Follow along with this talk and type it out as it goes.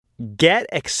Get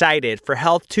excited for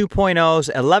Health 2.0's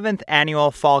 11th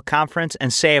annual fall conference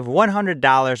and save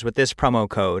 $100 with this promo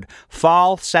code,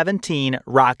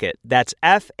 FALL17ROCKET. That's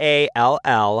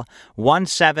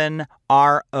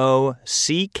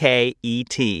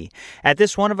FALL17ROCKET. At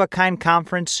this one-of-a-kind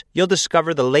conference, you'll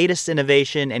discover the latest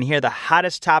innovation and hear the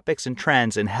hottest topics and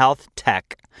trends in health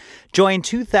tech. Join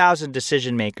 2,000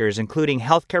 decision makers, including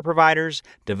healthcare providers,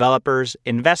 developers,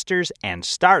 investors, and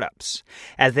startups,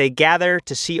 as they gather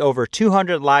to see over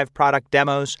 200 live product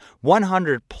demos,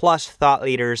 100 plus thought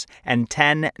leaders, and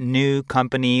 10 new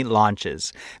company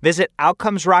launches. Visit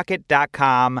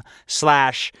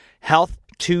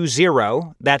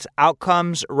outcomesrocket.com/health20. That's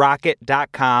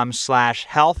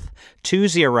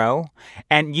outcomesrocket.com/health20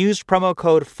 and use promo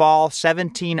code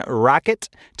FALL17ROCKET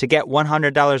to get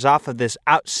 $100 off of this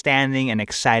outstanding and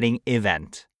exciting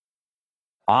event.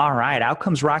 All right,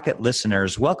 Outcomes Rocket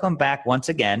listeners, welcome back once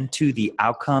again to the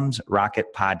Outcomes Rocket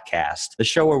podcast, the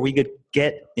show where we could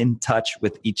get in touch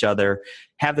with each other,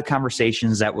 have the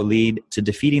conversations that will lead to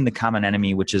defeating the common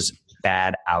enemy, which is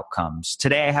bad outcomes.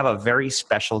 Today, I have a very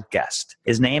special guest.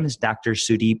 His name is Dr.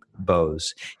 Sudip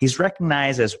Bose. He's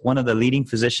recognized as one of the leading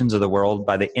physicians of the world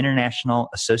by the International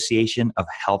Association of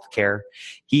Healthcare.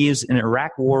 He is an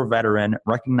Iraq War veteran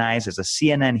recognized as a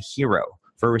CNN hero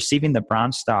for receiving the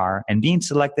Bronze Star and being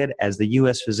selected as the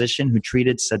U.S. physician who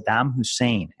treated Saddam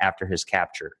Hussein after his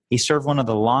capture. He served one of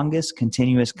the longest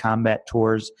continuous combat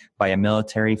tours by a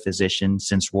military physician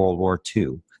since World War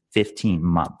II. 15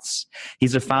 months.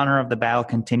 He's a founder of the Battle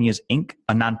Continues, Inc.,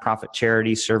 a nonprofit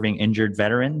charity serving injured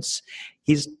veterans.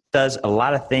 He does a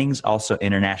lot of things, also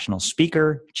international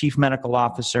speaker, chief medical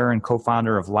officer, and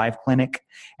co-founder of LiveClinic.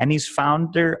 And he's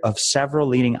founder of several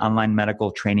leading online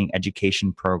medical training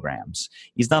education programs.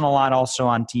 He's done a lot also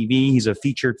on TV. He's a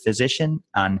featured physician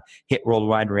on hit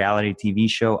worldwide reality TV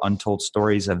show Untold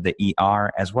Stories of the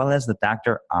ER, as well as the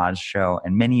Dr. Oz show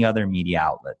and many other media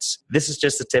outlets. This is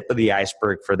just the tip of the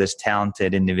iceberg for this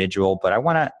talented individual, but I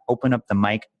want to open up the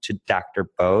mic to Dr.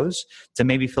 Bose to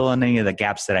maybe fill in any of the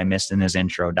gaps that I missed in his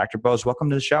intro. Dr. Bose, welcome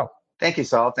to the show. Thank you,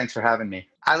 Saul. Thanks for having me.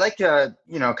 I like to,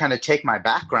 kind of take my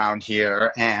background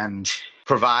here and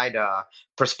provide a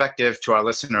perspective to our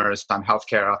listeners on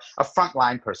healthcare, a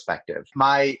frontline perspective.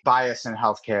 My bias in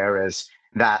healthcare is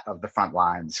that of the front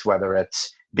lines, whether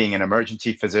it's being an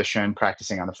emergency physician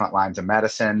practicing on the front lines of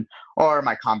medicine or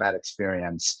my combat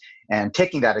experience. And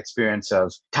taking that experience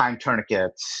of time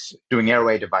tourniquets, doing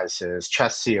airway devices,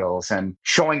 chest seals, and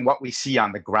showing what we see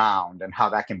on the ground and how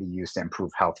that can be used to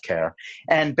improve healthcare.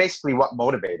 And basically what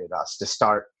motivated us to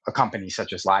start a company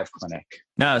such as LiveClinic.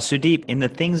 No, Sudip, in the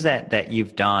things that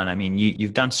you've done, I mean,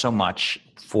 you've done so much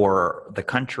for the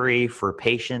country, for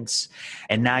patients,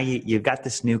 and now you've got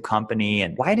this new company.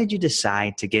 And why did you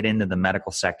decide to get into the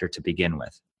medical sector to begin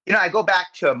with? I go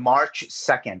back to March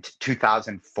 2nd,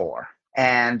 2004.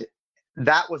 And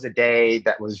that was a day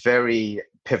that was very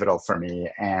pivotal for me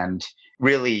and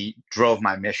really drove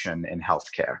my mission in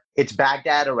healthcare. It's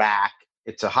Baghdad, Iraq.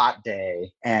 It's a hot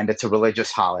day and it's a religious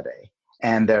holiday.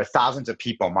 And there are thousands of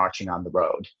people marching on the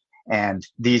road. And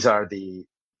these are the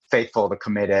faithful, the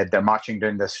committed. They're marching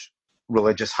during this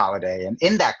religious holiday. And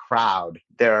in that crowd,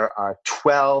 there are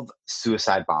 12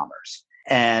 suicide bombers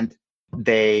and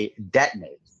they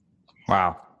detonate.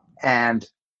 Wow. And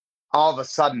all of a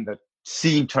sudden, the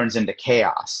scene turns into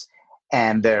chaos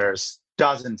and there's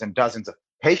dozens and dozens of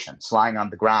patients lying on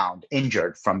the ground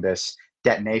injured from this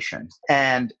detonation.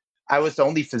 And I was the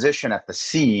only physician at the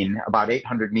scene, about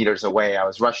 800 meters away. I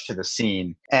was rushed to the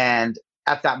scene. And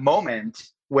at that moment,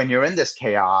 when you're in this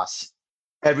chaos,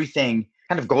 everything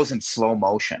kind of goes in slow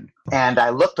motion. And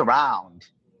I looked around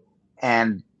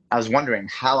and I was wondering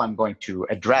how I'm going to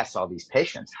address all these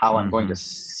patients, how I'm going to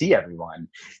see everyone.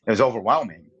 It was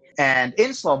overwhelming. And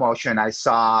in slow motion, I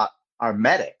saw our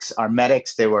medics. Our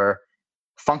medics, they were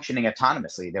functioning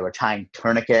autonomously. They were tying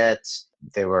tourniquets.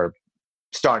 They were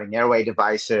starting airway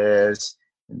devices.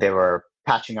 They were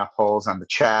patching up holes on the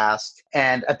chest.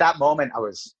 And at that moment, I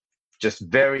was just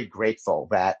very grateful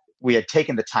that we had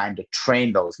taken the time to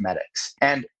train those medics.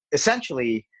 And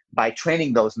essentially, by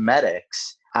training those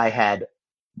medics, I had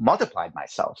multiplied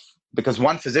myself because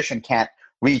one physician can't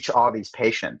reach all these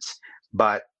patients.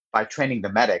 But by training the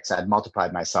medics, I'd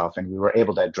multiplied myself and we were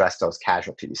able to address those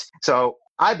casualties. So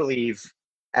I believe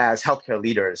as healthcare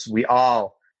leaders, we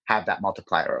all have that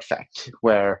multiplier effect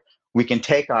where we can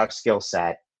take our skill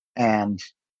set and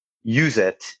use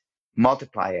it,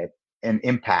 multiply it, and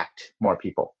impact more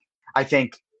people. I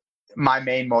think my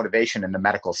main motivation in the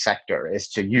medical sector is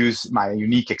to use my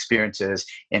unique experiences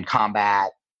in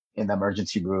combat, in the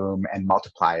emergency room and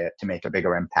multiply it to make a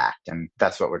bigger impact. And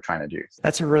that's what we're trying to do.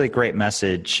 That's a really great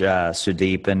message,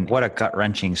 Sudip, and what a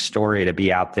gut-wrenching story to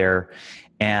be out there.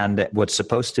 And what's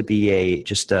supposed to be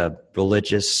just a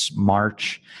religious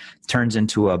march turns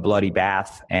into a bloody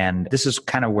bath. And this is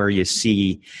kind of where you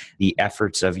see the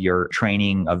efforts of your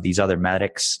training of these other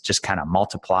medics just kind of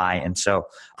multiply. And so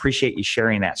appreciate you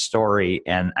sharing that story.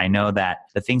 And I know that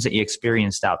the things that you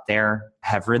experienced out there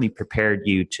have really prepared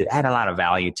you to add a lot of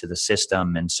value to the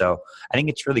system. And so I think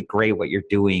it's really great what you're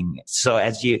doing. So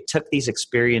as you took these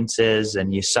experiences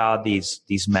and you saw these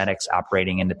medics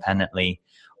operating independently,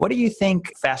 what do you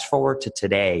think, fast forward to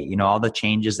today, all the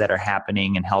changes that are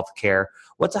happening in healthcare?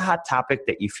 What's a hot topic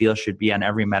that you feel should be on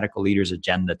every medical leader's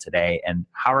agenda today? And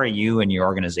how are you and your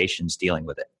organizations dealing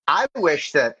with it? I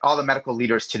wish that all the medical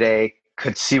leaders today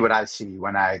could see what I see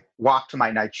when I walk to my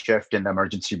night shift in the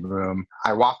emergency room.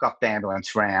 I walk up the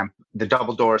ambulance ramp, the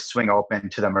double doors swing open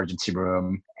to the emergency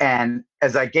room. And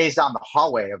as I gaze down the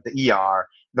hallway of the ER,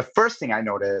 the first thing I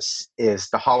notice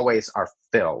is the hallways are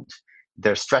filled.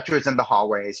 There's stretchers in the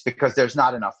hallways because there's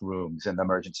not enough rooms in the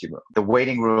emergency room. The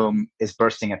waiting room is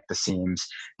bursting at the seams.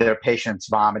 There are patients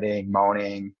vomiting,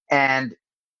 moaning, and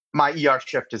my ER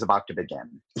shift is about to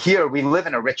begin. Here, we live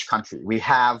in a rich country. We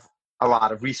have a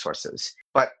lot of resources,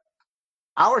 but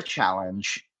our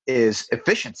challenge is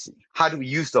efficiency. How do we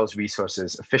use those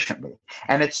resources efficiently?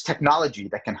 And it's technology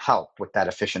that can help with that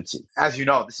efficiency. As you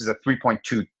know, this is a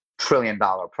 $3.2 trillion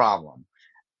problem.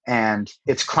 And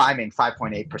it's climbing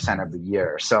 5.8% every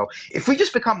year. So if we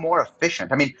just become more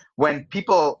efficient, when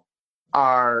people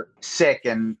are sick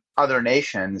in other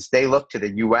nations, they look to the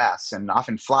US and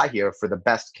often fly here for the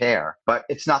best care, but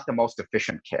it's not the most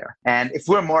efficient care. And if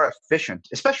we're more efficient,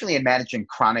 especially in managing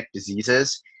chronic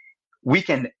diseases, we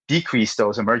can decrease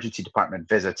those emergency department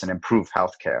visits and improve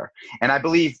healthcare. And I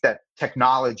believe that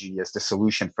technology is the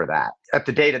solution for that. At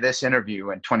the date of this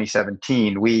interview in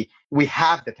 2017, we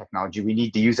have the technology. We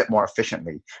need to use it more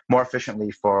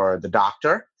efficiently for the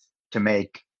doctor to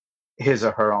make his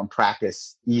or her own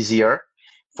practice easier,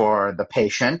 for the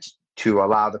patient to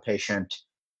allow the patient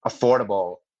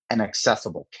affordable and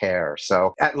accessible care.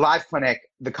 So at LiveClinic,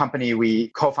 the company we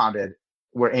co-founded,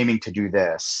 we're aiming to do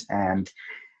this. And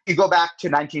you go back to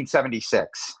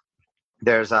 1976,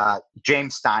 there's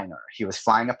James Steiner. He was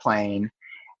flying a plane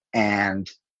and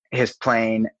his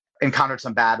plane encountered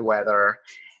some bad weather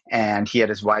and he had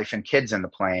his wife and kids in the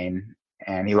plane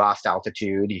and he lost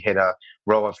altitude. He hit a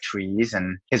row of trees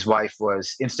and his wife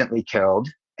was instantly killed.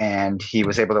 And he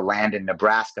was able to land in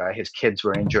Nebraska. His kids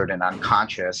were injured and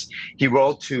unconscious. He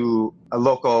rolled to a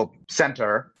local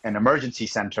center, an emergency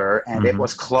center, and it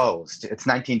was closed. It's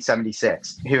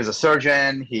 1976. He was a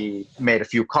surgeon. He made a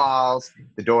few calls.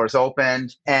 The doors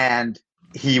opened, and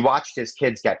he watched his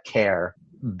kids get care,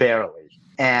 barely.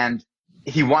 And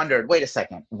he wondered, wait a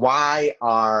second, why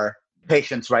are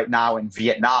patients right now in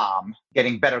Vietnam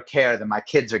getting better care than my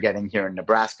kids are getting here in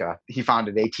Nebraska? He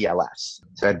founded ATLS,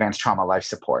 so Advanced Trauma Life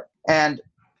Support. And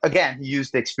again, he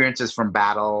used the experiences from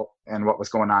battle and what was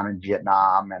going on in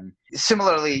Vietnam. And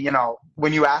similarly,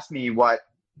 when you ask me what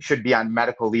should be on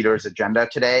medical leaders' agenda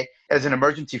today, as an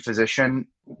emergency physician,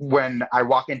 when I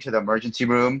walk into the emergency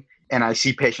room and I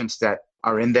see patients that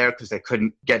are in there because they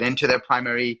couldn't get into their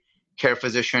primary care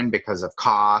physician because of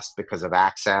cost, because of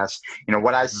access.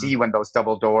 What I see when those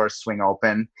double doors swing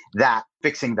open,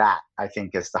 fixing that, I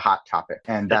think, is the hot topic.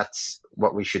 And that's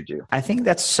what we should do. I think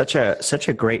that's such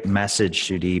a great message,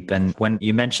 Sudip. And when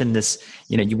you mentioned this,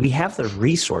 we have the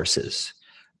resources,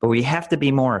 but we have to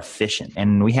be more efficient.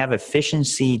 And we have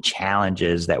efficiency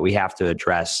challenges that we have to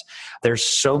address. There's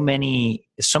so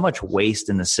much waste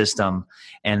in the system.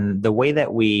 And the way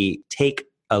that we take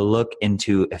a look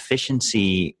into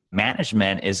efficiency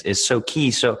management is so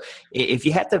key. So if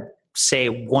you had to say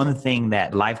one thing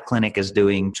that LiveClinic is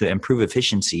doing to improve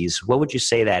efficiencies, what would you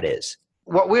say that is?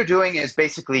 What we're doing is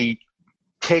basically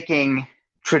taking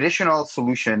traditional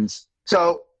solutions.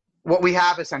 So what we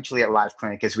have essentially at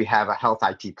LiveClinic is we have a health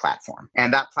IT platform.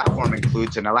 And that platform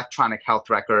includes an electronic health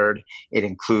record. It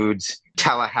includes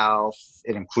telehealth.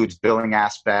 It includes billing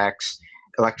aspects,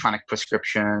 electronic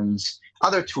prescriptions,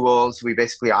 other tools. We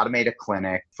basically automate a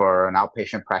clinic for an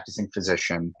outpatient practicing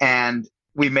physician, and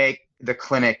we make the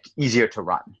clinic easier to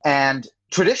run. And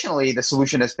traditionally, the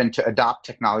solution has been to adopt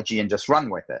technology and just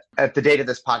run with it. At the date of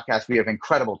this podcast, we have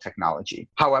incredible technology.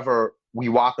 However, we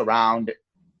walk around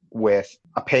with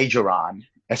a pager on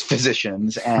as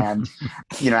physicians, and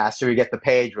after we get the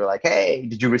page, we're like, hey,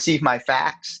 did you receive my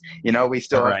fax? We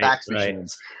still have fax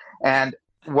machines. And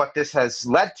what this has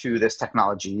led to, this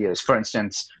technology, is, for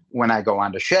instance, when I go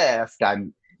on to shift,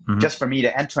 just for me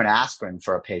to enter an aspirin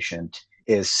for a patient,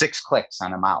 is 6 clicks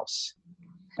on a mouse.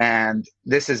 And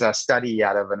this is a study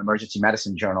out of an emergency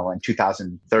medicine journal in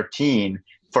 2013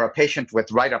 for a patient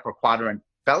with right upper quadrant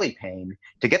belly pain.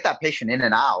 To get that patient in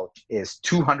and out is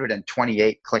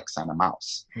 228 clicks on a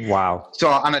mouse. Wow. So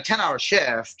on a 10-hour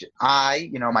shift,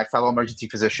 my fellow emergency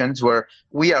physicians,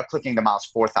 we are clicking the mouse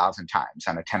 4,000 times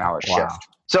on a 10-hour shift.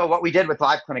 So what we did with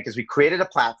LiveClinic is we created a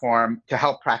platform to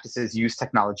help practices use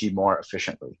technology more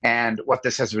efficiently. And what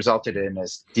this has resulted in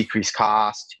is decreased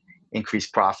cost,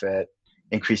 increased profit,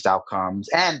 increased outcomes,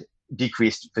 and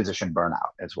decreased physician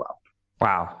burnout as well.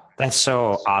 Wow. That's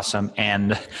so awesome.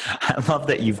 And I love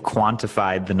that you've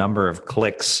quantified the number of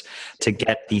clicks to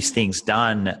get these things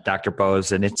done, Dr.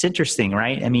 Bose. And it's interesting,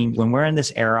 right? I mean, when we're in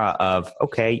this era of,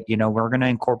 okay, we're going to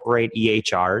incorporate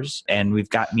EHRs and we've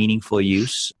got meaningful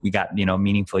use. We got,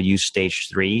 meaningful use stage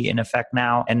 3 in effect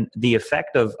now. And the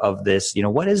effect of this,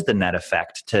 what is the net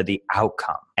effect to the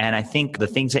outcome? And I think the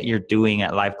things that you're doing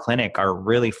at LiveClinic are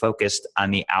really focused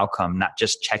on the outcome, not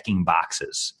just checking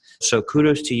boxes. So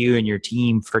kudos to you and your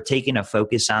team for taking a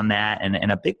focus on that.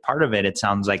 And a big part of it, it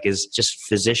sounds like, is just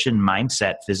physician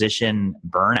mindset, physician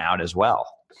burnout as well.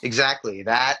 Exactly.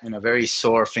 That and a very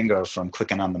sore finger from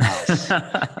clicking on the mouse.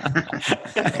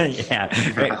 Yeah,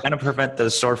 kind of prevent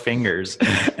those sore fingers.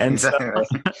 And so,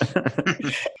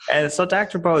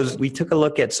 Dr. Bose, we took a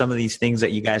look at some of these things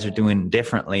that you guys are doing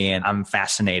differently, and I'm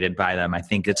fascinated by them. I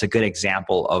think it's a good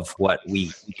example of what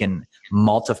we can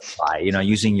multiply,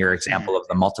 using your example of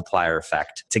the multiplier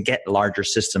effect to get larger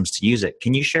systems to use it.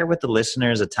 Can you share with the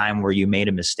listeners a time where you made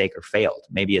a mistake or failed,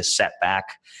 maybe a setback,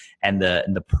 and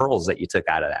the pearls that you took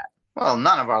out of that? Well,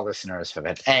 none of our listeners have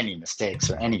had any mistakes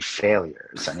or any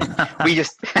failures. I mean, we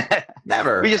just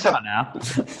never. We just have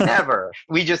never.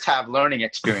 We just have learning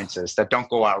experiences that don't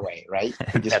go our way, right?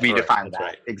 We just redefine that.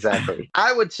 Right. Exactly.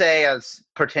 I would say, as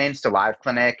pertains to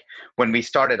LiveClinic, when we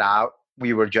started out,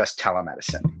 we were just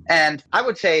telemedicine. And I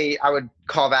would say I would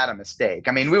call that a mistake.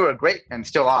 I mean, we were a great, and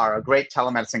still are, a great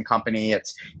telemedicine company.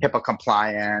 It's HIPAA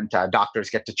compliant.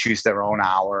 Doctors get to choose their own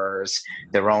hours,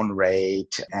 their own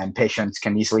rate, and patients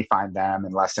can easily find them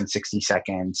in less than 60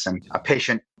 seconds. And a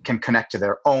patient can connect to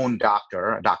their own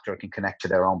doctor. A doctor can connect to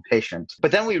their own patient.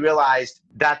 But then we realized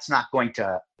that's not going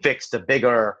to fix the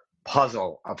bigger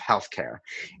puzzle of healthcare.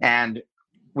 And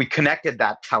we connected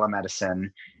that telemedicine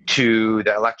to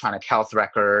the electronic health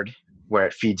record where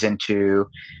it feeds into,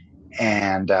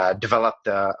 and developed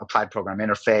the applied program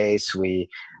interface. We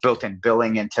built in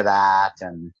billing into that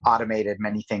and automated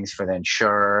many things for the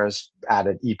insurers,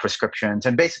 added e-prescriptions,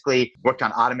 and basically worked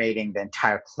on automating the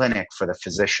entire clinic for the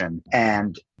physician.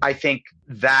 And I think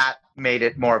that made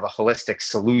it more of a holistic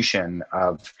solution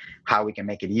of how we can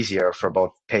make it easier for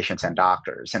both patients and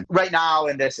doctors. And right now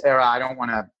in this era, I don't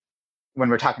want to, when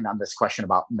we're talking on this question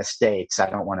about mistakes, I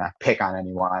don't want to pick on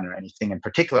anyone or anything in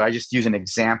particular. I just use an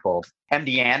example.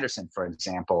 MD Anderson, for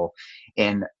example,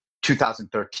 in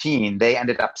 2013, they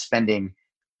ended up spending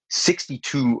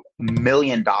 $62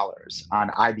 million on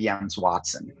IBM's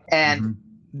Watson. And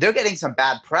they're getting some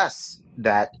bad press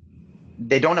that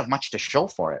they don't have much to show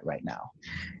for it right now.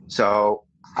 So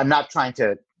I'm not trying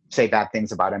to say bad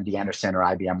things about MD Anderson or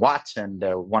IBM Watson.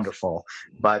 They're wonderful.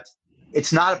 But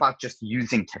it's not about just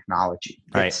using technology.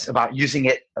 Right. It's about using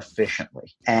it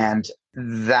efficiently. And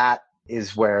that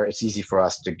is where it's easy for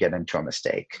us to get into a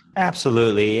mistake.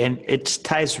 Absolutely. And it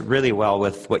ties really well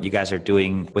with what you guys are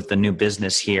doing with the new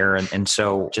business here. And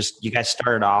so just you guys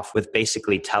started off with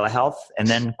basically telehealth and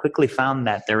then quickly found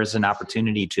that there was an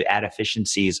opportunity to add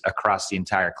efficiencies across the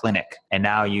entire clinic. And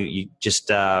now you just,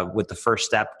 with the first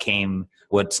step came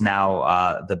what's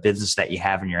now the business that you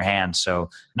have in your hands. So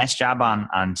nice job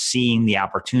on seeing the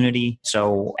opportunity.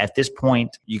 So at this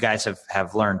point, you guys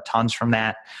have learned tons from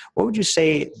that. What would you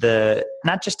say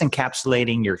not just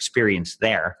encapsulating your experience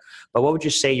there, but what would you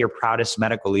say your proudest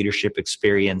medical leadership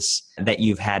experience that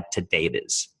you've had to date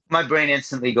is? My brain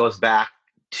instantly goes back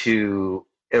to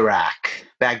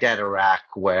Baghdad, Iraq,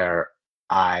 where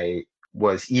I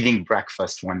was eating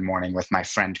breakfast one morning with my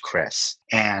friend Chris,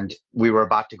 and we were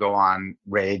about to go on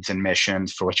raids and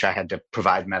missions for which I had to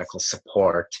provide medical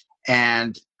support.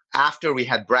 And after we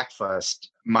had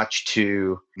breakfast, much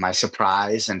to my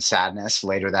surprise and sadness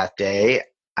later that day,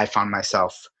 I found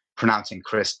myself pronouncing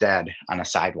Chris dead on a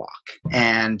sidewalk.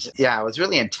 And yeah, it was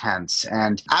really intense.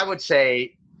 And I would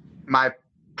say my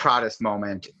proudest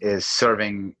moment is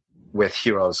serving with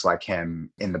heroes like him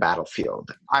in the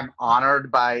battlefield. I'm honored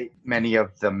by many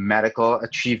of the medical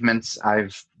achievements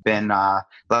I've been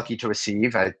lucky to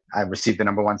receive. I received the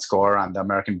 #1 score on the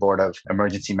American Board of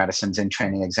Emergency Medicine's in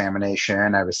training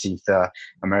examination. I received the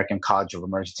American College of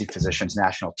Emergency Physicians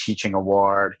National Teaching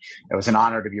Award. It was an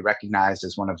honor to be recognized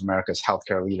as one of America's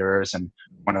healthcare leaders and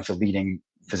one of the leading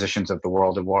physicians of the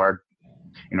world award,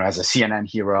 as a CNN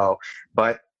hero.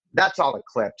 But that's all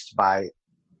eclipsed by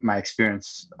my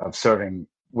experience of serving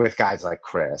with guys like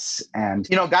Chris. And,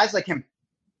 guys like him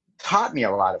taught me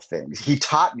a lot of things. He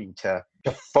taught me to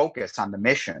focus on the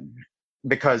mission,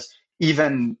 because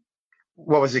even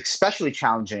what was especially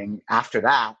challenging after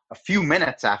that, a few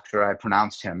minutes after I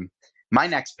pronounced him, my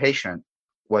next patient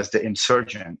was the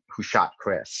insurgent who shot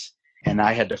Chris. And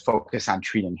I had to focus on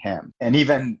treating him. And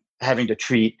even having to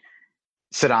treat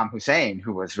Saddam Hussein,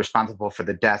 who was responsible for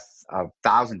the death of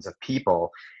thousands of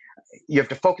people, you have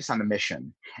to focus on the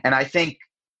mission. And I think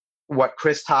what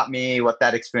Chris taught me, what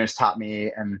that experience taught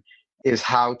me, and is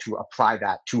how to apply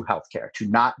that to healthcare, to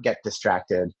not get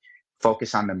distracted,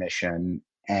 focus on the mission,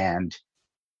 and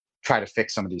try to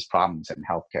fix some of these problems in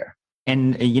healthcare.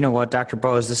 And you know what, Dr.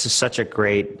 Bose, this is such a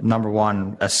great,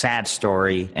 #1, a sad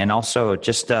story, and also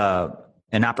just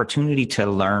an opportunity to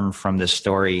learn from this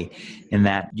story, in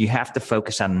that you have to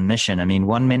focus on the mission. I mean,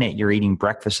 one minute you're eating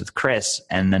breakfast with Chris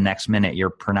and the next minute you're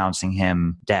pronouncing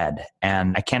him dead.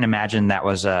 And I can't imagine that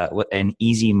was an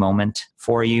easy moment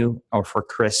for you or for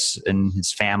Chris and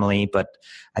his family. But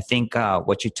I think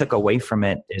what you took away from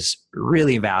it is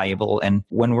really valuable. And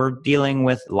when we're dealing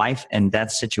with life and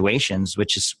death situations,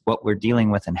 which is what we're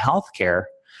dealing with in healthcare,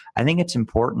 I think it's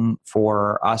important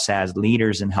for us as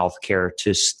leaders in healthcare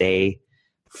to stay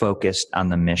focused on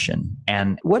the mission.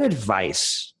 And what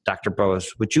advice, Dr.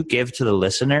 Bose, would you give to the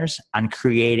listeners on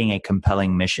creating a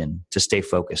compelling mission to stay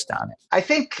focused on it? I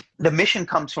think the mission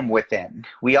comes from within.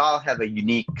 We all have a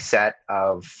unique set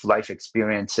of life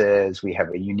experiences. We have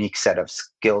a unique set of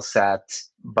skill sets,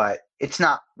 but it's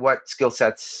not what skill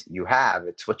sets you have,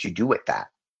 it's what you do with that.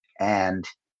 And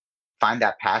find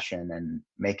that passion and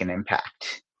make an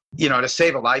impact. To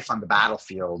save a life on the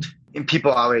battlefield. And people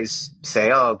always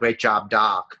say, "Oh, great job,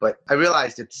 doc." But I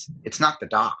realized it's not the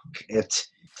doc. It's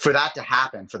for that to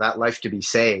happen, for that life to be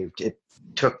saved. It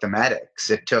took the medics.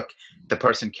 It took the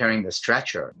person carrying the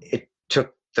stretcher. It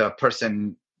took the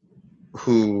person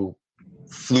who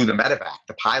flew the medevac,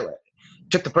 the pilot.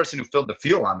 It took the person who filled the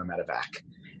fuel on the medevac.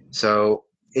 So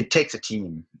it takes a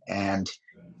team, and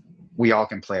we all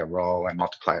can play a role and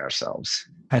multiply ourselves.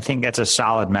 I think that's a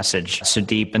solid message,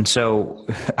 Sudip. And so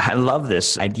I love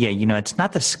this idea. It's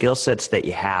not the skill sets that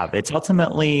you have. It's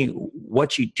ultimately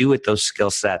what you do with those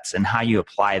skill sets and how you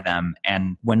apply them.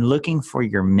 And when looking for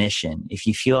your mission, if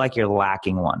you feel like you're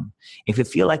lacking one, if you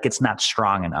feel like it's not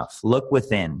strong enough, look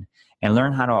within and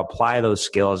learn how to apply those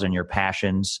skills and your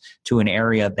passions to an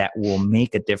area that will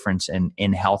make a difference in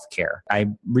healthcare. I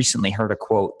recently heard a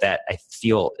quote that I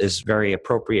feel is very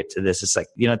appropriate to this. It's like,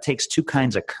 it takes two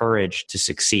kinds of courage to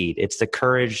succeed. It's the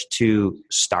courage to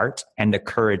start and the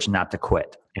courage not to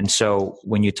quit. And so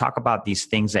when you talk about these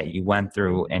things that you went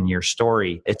through and your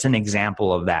story, it's an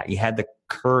example of that. You had the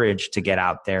courage to get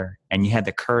out there and you had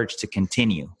the courage to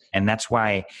continue. And that's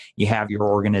why you have your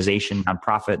organization,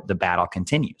 nonprofit, The Battle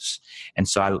Continues. And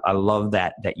so I love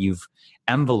that you've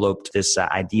enveloped this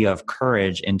idea of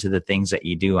courage into the things that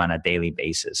you do on a daily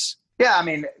basis. Yeah, I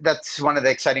mean, that's one of the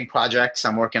exciting projects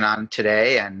I'm working on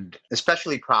today, and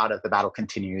especially proud of The Battle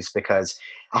Continues because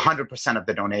 100% of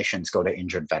the donations go to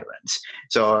injured veterans.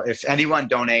 So if anyone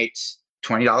donates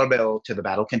 $20 bill to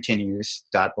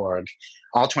thebattlecontinues.org,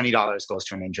 all $20 goes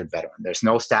to an injured veteran. There's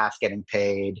no staff getting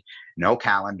paid, no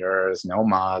calendars, no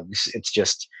mugs. It's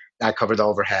just I cover the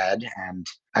overhead, and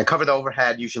I cover the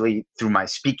overhead usually through my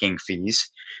speaking fees.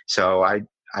 So I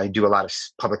do a lot of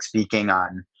public speaking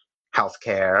on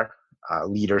healthcare,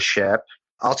 leadership,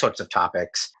 all sorts of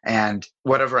topics. And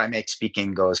whatever I make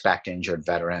speaking goes back to injured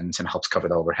veterans and helps cover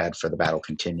the overhead for The Battle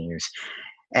Continues.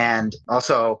 And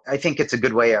also, I think it's a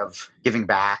good way of giving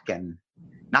back and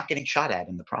not getting shot at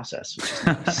in the process. Which is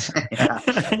nice.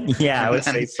 Yeah, I would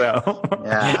say so.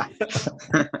 Yeah.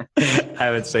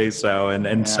 I would say so.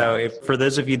 And so if, for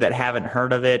those of you that haven't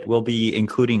heard of it, we'll be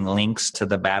including links to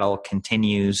The Battle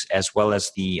Continues as well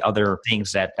as the other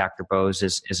things that Dr. Bose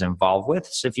is involved with.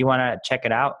 So if you want to check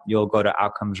it out, you'll go to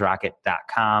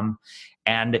outcomesrocket.com.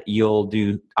 And you'll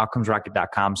do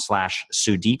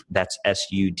outcomesrocket.com/Sudip. That's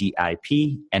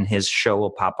SUDIP. And his show will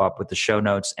pop up with the show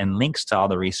notes and links to all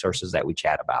the resources that we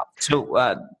chat about.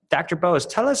 So, Dr. Bose,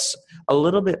 tell us a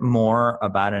little bit more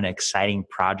about an exciting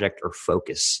project or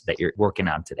focus that you're working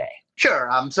on today. Sure.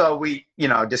 So we,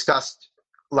 discussed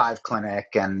LiveClinic,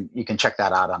 and you can check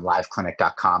that out on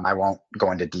liveclinic.com. I won't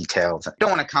go into details. I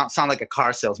don't want to sound like a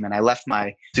car salesman. I left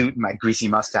my suit and my greasy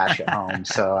mustache at home.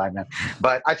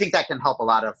 But I think that can help a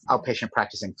lot of outpatient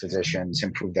practicing physicians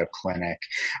improve their clinic.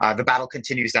 The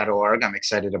battlecontinues.org. I'm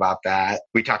excited about that.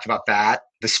 We talked about that.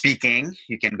 The speaking,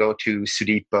 you can go to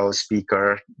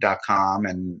sudipbosespeaker.com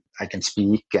and I can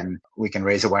speak and we can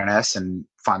raise awareness and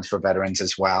funds for veterans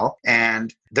as well.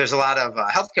 And there's a lot of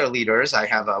healthcare leaders. I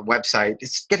have a website.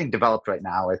 It's getting developed right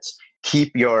now. It's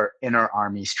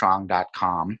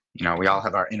keepyourinnerarmystrong.com. We all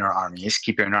have our inner armies.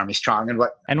 Keep your inner army strong.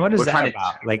 And what is that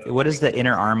about? Like, what does the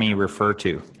inner army refer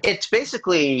to? It's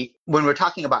basically, when we're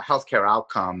talking about healthcare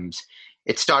outcomes,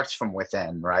 it starts from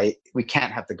within, right? We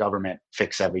can't have the government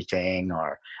fix everything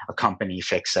or a company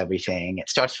fix everything. It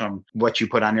starts from what you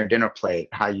put on your dinner plate,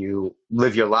 how you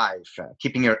live your life,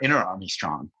 keeping your inner army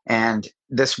strong. And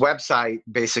this website,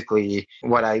 basically,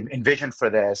 what I envisioned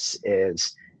for this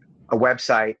is a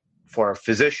website for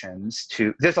physicians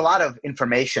there's a lot of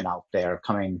information out there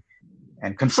coming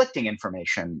and conflicting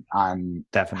information on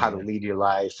how to lead your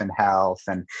life and health.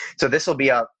 And so this will be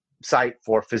a site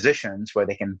for physicians where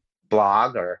they can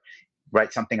blog or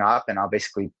write something up, and I'll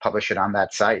basically publish it on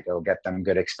that site. It'll get them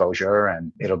good exposure,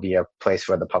 and it'll be a place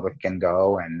where the public can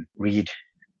go and read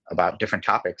about different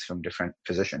topics from different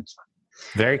physicians.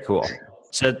 Very cool.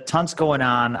 So tons going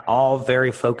on, all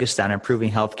very focused on improving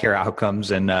healthcare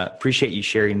outcomes, and appreciate you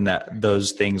sharing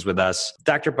those things with us.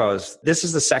 Dr. Bose, this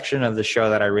is the section of the show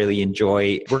that I really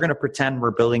enjoy. We're going to pretend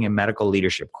we're building a medical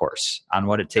leadership course on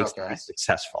what it takes to be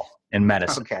successful in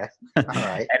medicine. Okay. All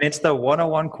right. And it's the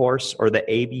 101 course, or the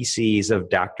ABCs of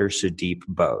Dr. Sudip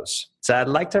Bose. So I'd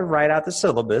like to write out the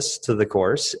syllabus to the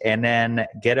course and then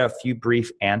get a few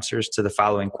brief answers to the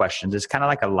following questions. It's kind of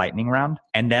like a lightning round.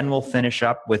 And then we'll finish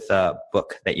up with a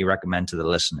book that you recommend to the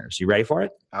listeners. You ready for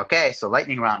it? Okay. So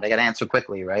lightning round. I got to answer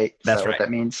quickly, right? That's right. What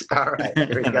that means. All right.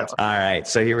 Here we go. All right.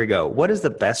 So here we go. What is the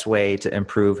best way to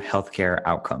improve healthcare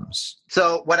outcomes?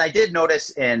 So what I did notice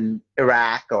in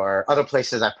Iraq or other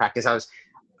places I practiced, I was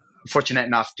fortunate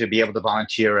enough to be able to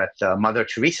volunteer at the Mother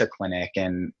Teresa Clinic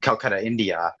in Calcutta,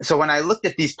 India. So when I looked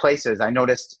at these places, I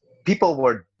noticed people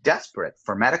were desperate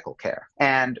for medical care.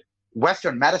 And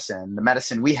Western medicine, the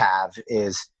medicine we have,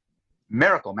 is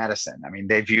miracle medicine. I mean,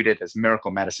 they viewed it as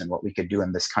miracle medicine, what we could do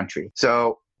in this country.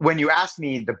 So when you ask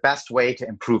me the best way to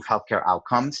improve healthcare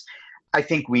outcomes, I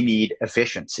think we need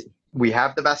efficiency. We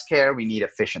have the best care, we need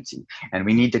efficiency. And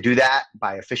we need to do that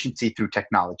by efficiency through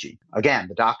technology. Again,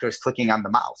 the doctor is clicking on the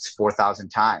mouse 4,000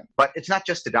 times. But it's not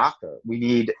just the doctor. We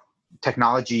need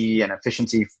technology and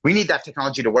efficiency. We need that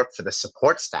technology to work for the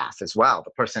support staff as well,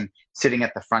 the person sitting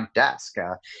at the front desk.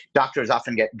 Doctors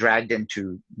often get dragged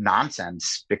into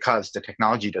nonsense because the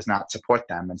technology does not support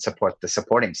them and support the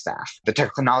supporting staff. The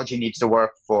technology needs to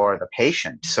work for the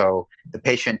patient, so the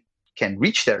patient can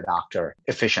reach their doctor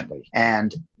efficiently.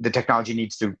 And the technology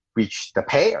needs to reach the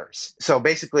payers. So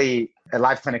basically, at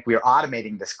LiveClinic, we are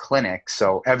automating this clinic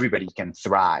so everybody can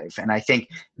thrive. And I think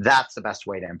that's the best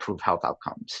way to improve health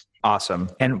outcomes. Awesome.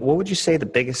 And what would you say the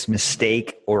biggest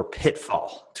mistake or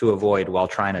pitfall to avoid while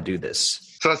trying to do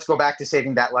this? So let's go back to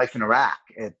saving that life in Iraq.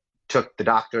 It took the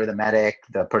doctor, the medic,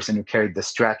 the person who carried the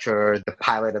stretcher, the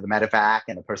pilot of the medevac,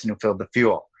 and the person who filled the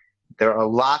fuel. There are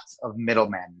lots of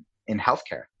middlemen in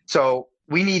healthcare. So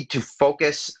we need to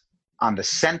focus on the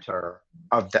center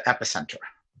of the epicenter,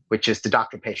 which is the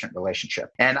doctor-patient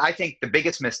relationship. And I think the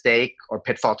biggest mistake or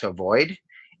pitfall to avoid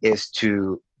is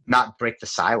to not break the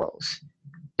silos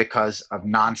because of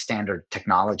non-standard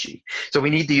technology. So we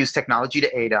need to use technology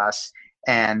to aid us.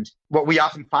 And what we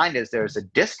often find is there's a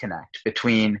disconnect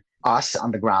between us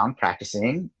on the ground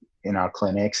practicing in our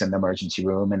clinics, in the emergency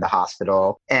room, in the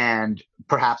hospital, and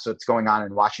perhaps what's going on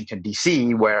in Washington,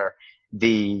 D.C., where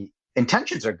the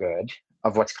intentions are good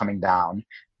of what's coming down,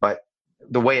 but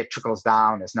the way it trickles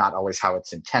down is not always how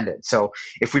it's intended. So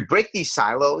if we break these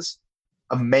silos,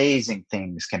 amazing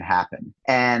things can happen.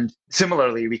 And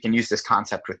similarly, we can use this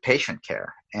concept with patient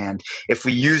care. And if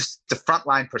we use the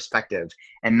frontline perspective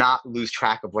and not lose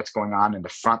track of what's going on in the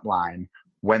front line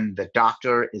when the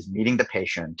doctor is meeting the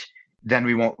patient, then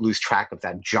we won't lose track of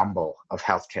that jumble of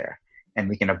healthcare. And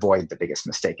we can avoid the biggest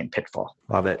mistake and pitfall.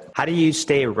 Love it. How do you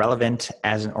stay relevant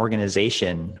as an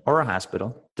organization or a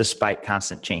hospital despite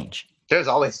constant change? There's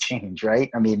always change,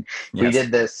 right? I mean, We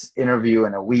did this interview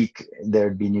in a week,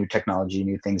 there'd be new technology,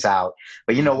 new things out.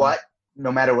 But you know what?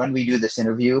 No matter when we do this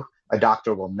interview, a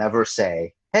doctor will never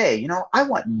say, hey, I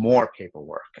want more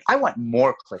paperwork. I want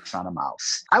more clicks on a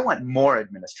mouse. I want more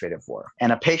administrative work.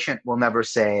 And a patient will never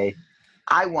say,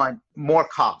 I want more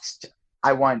cost.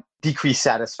 I want decreased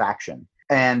satisfaction.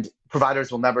 And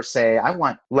providers will never say, I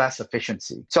want less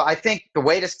efficiency. So I think the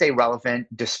way to stay relevant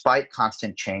despite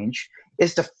constant change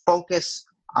is to focus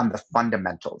on the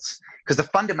fundamentals, because the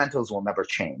fundamentals will never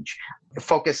change.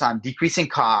 Focus on decreasing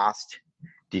cost,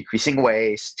 decreasing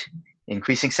waste,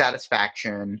 increasing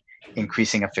satisfaction,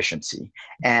 increasing efficiency.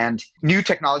 And new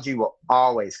technology will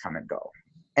always come and go.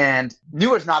 And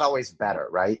newer is not always better,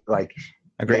 right? Like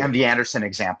Agreed. The MD Anderson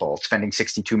example, spending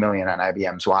 $62 million on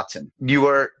IBM's Watson.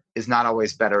 Newer is not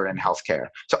always better in healthcare.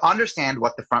 So understand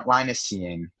what the front line is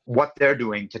seeing, what they're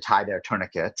doing to tie their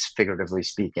tourniquets, figuratively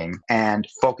speaking, and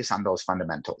focus on those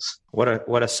fundamentals. What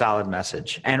a solid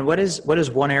message. And what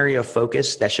is one area of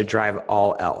focus that should drive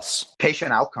all else?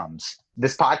 Patient outcomes.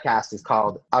 This podcast is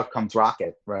called Outcomes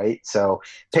Rocket, right? So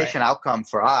patient outcome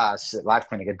for us at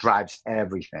LiveClinic, it drives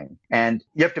everything. And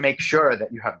you have to make sure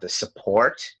that you have the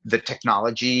support, the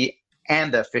technology,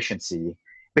 and the efficiency,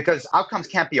 because outcomes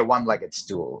can't be a one-legged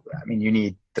stool. I mean, you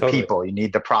need the people, you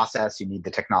need the process, you need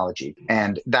the technology.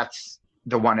 And that's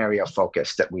the one area of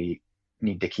focus that we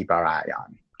need to keep our eye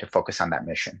on, to focus on that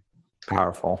mission.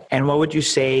 Powerful. And what would you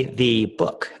say the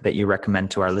book that you recommend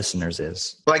to our listeners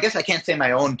is? Well, I guess I can't say my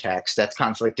own text. That's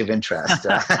conflict of interest.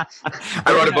 I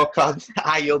wrote a book called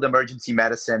High Yield Emergency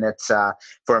Medicine. It's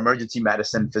for emergency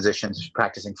medicine physicians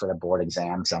practicing for the board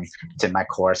exams. It's in my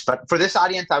course. But for this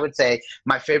audience, I would say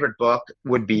my favorite book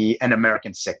would be An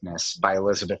American Sickness by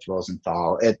Elizabeth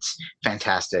Rosenthal. It's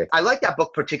fantastic. I like that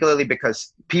book particularly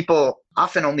because people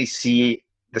often only see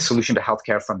the solution to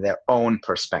healthcare from their own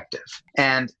perspective.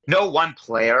 And no one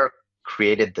player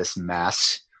created this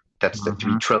mess that's the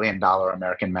 $3 trillion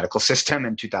American medical system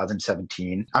in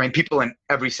 2017. I mean, people in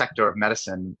every sector of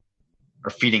medicine are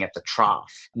feeding at the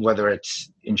trough, whether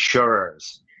it's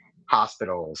insurers,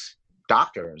 hospitals,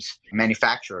 doctors,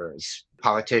 manufacturers,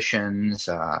 politicians,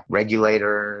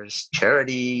 regulators,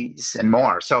 charities, and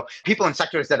more. So people in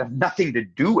sectors that have nothing to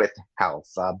do with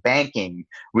health, banking,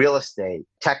 real estate,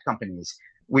 tech companies,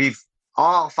 we've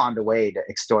all found a way to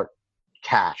extort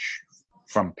cash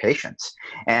from patients.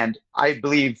 And I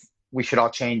believe we should all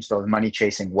change those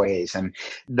money-chasing ways. And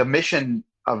the mission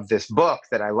of this book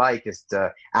that I like is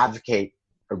to advocate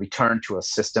a return to a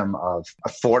system of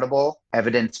affordable,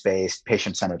 evidence-based,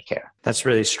 patient-centered care. That's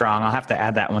really strong. I'll have to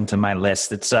add that one to my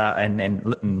list. It's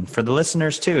and for the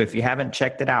listeners too, if you haven't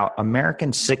checked it out,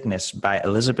 American Sickness by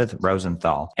Elizabeth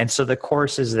Rosenthal. And so the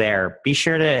course is there. Be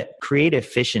sure to create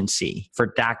efficiency for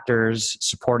doctors,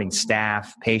 supporting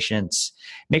staff, patients.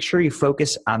 Make sure you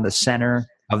focus on the center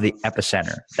of the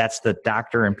epicenter. That's the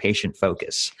doctor and patient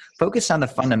focus. Focus on the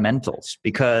fundamentals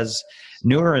because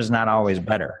newer is not always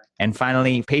better. And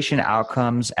finally, patient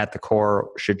outcomes at the core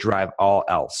should drive all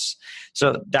else.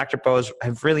 So Dr. Bose,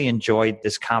 I've really enjoyed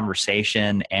this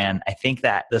conversation. And I think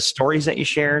that the stories that you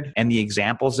shared and the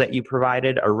examples that you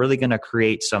provided are really going to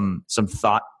create some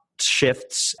thought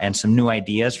shifts and some new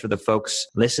ideas for the folks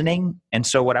listening. And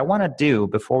so what I want to do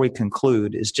before we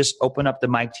conclude is just open up the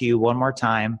mic to you one more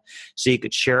time so you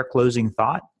could share a closing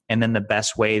thought and then the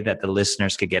best way that the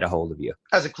listeners could get a hold of you.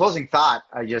 As a closing thought,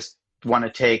 I just want to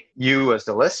take you as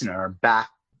the listener back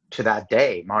to that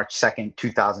day, March 2nd,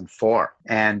 2004.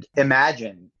 And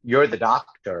imagine you're the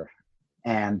doctor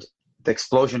and the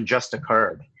explosion just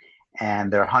occurred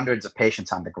and there are hundreds of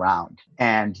patients on the ground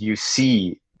and you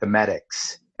see the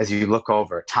medics as you look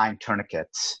over, tying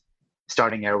tourniquets,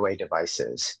 starting airway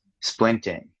devices,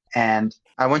 splinting. And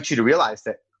I want you to realize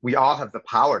that we all have the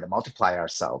power to multiply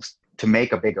ourselves to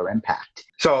make a bigger impact.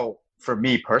 So for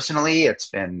me personally, it's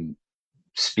been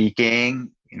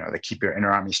speaking, the Keep Your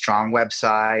Inner Army Strong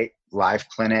website,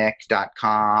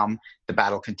 liveclinic.com,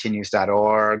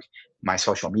 thebattlecontinues.org, my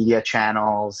social media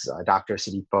channels, Dr.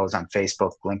 Sudip Bose on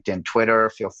Facebook, LinkedIn, Twitter.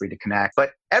 Feel free to connect.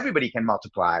 But everybody can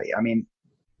multiply. I mean,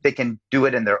 they can do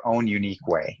it in their own unique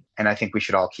way. And I think we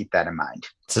should all keep that in mind.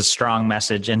 It's a strong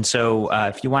message. And so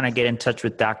if you want to get in touch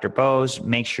with Dr. Bose,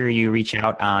 make sure you reach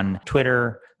out on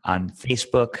Twitter, on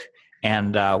Facebook,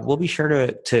 and we'll be sure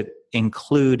to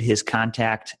include his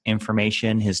contact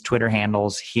information, his Twitter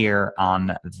handles here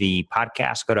on the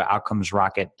podcast. Go to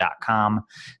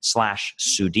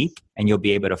outcomesrocket.com/Sudip, and you'll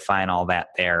be able to find all that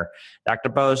there. Dr.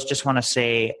 Bose, just want to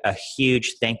say a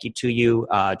huge thank you to you.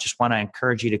 Just want to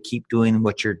encourage you to keep doing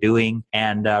what you're doing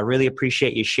and really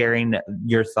appreciate you sharing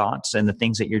your thoughts and the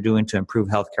things that you're doing to improve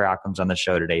healthcare outcomes on the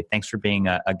show today. Thanks for being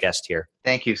a guest here.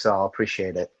 Thank you, Saul.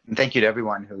 Appreciate it. And thank you to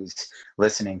everyone who's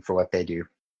listening for what they do.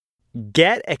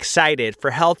 Get excited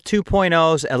for Health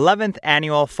 2.0's 11th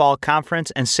annual fall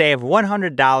conference and save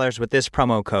 $100 with this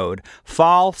promo code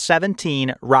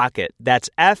FALL17ROCKET. That's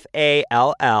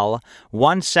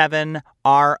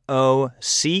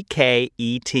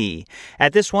FALL17ROCKET.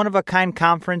 At this one-of-a-kind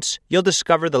conference, you'll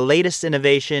discover the latest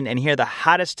innovation and hear the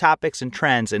hottest topics and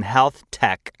trends in health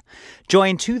tech.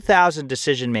 Join 2,000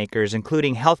 decision makers,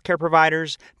 including healthcare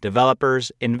providers, developers,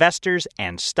 investors,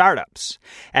 and startups,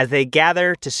 as they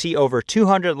gather to see over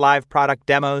 200 live product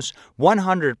demos,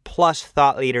 100 plus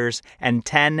thought leaders, and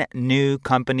 10 new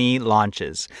company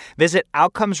launches. Visit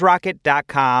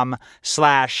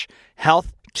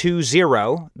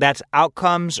outcomesrocket.com/health20. That's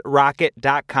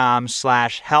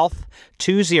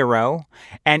outcomesrocket.com/health20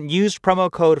 and use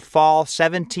promo code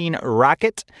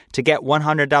FALL17ROCKET to get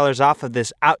 $100 off of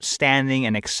this outstanding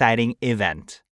and exciting event.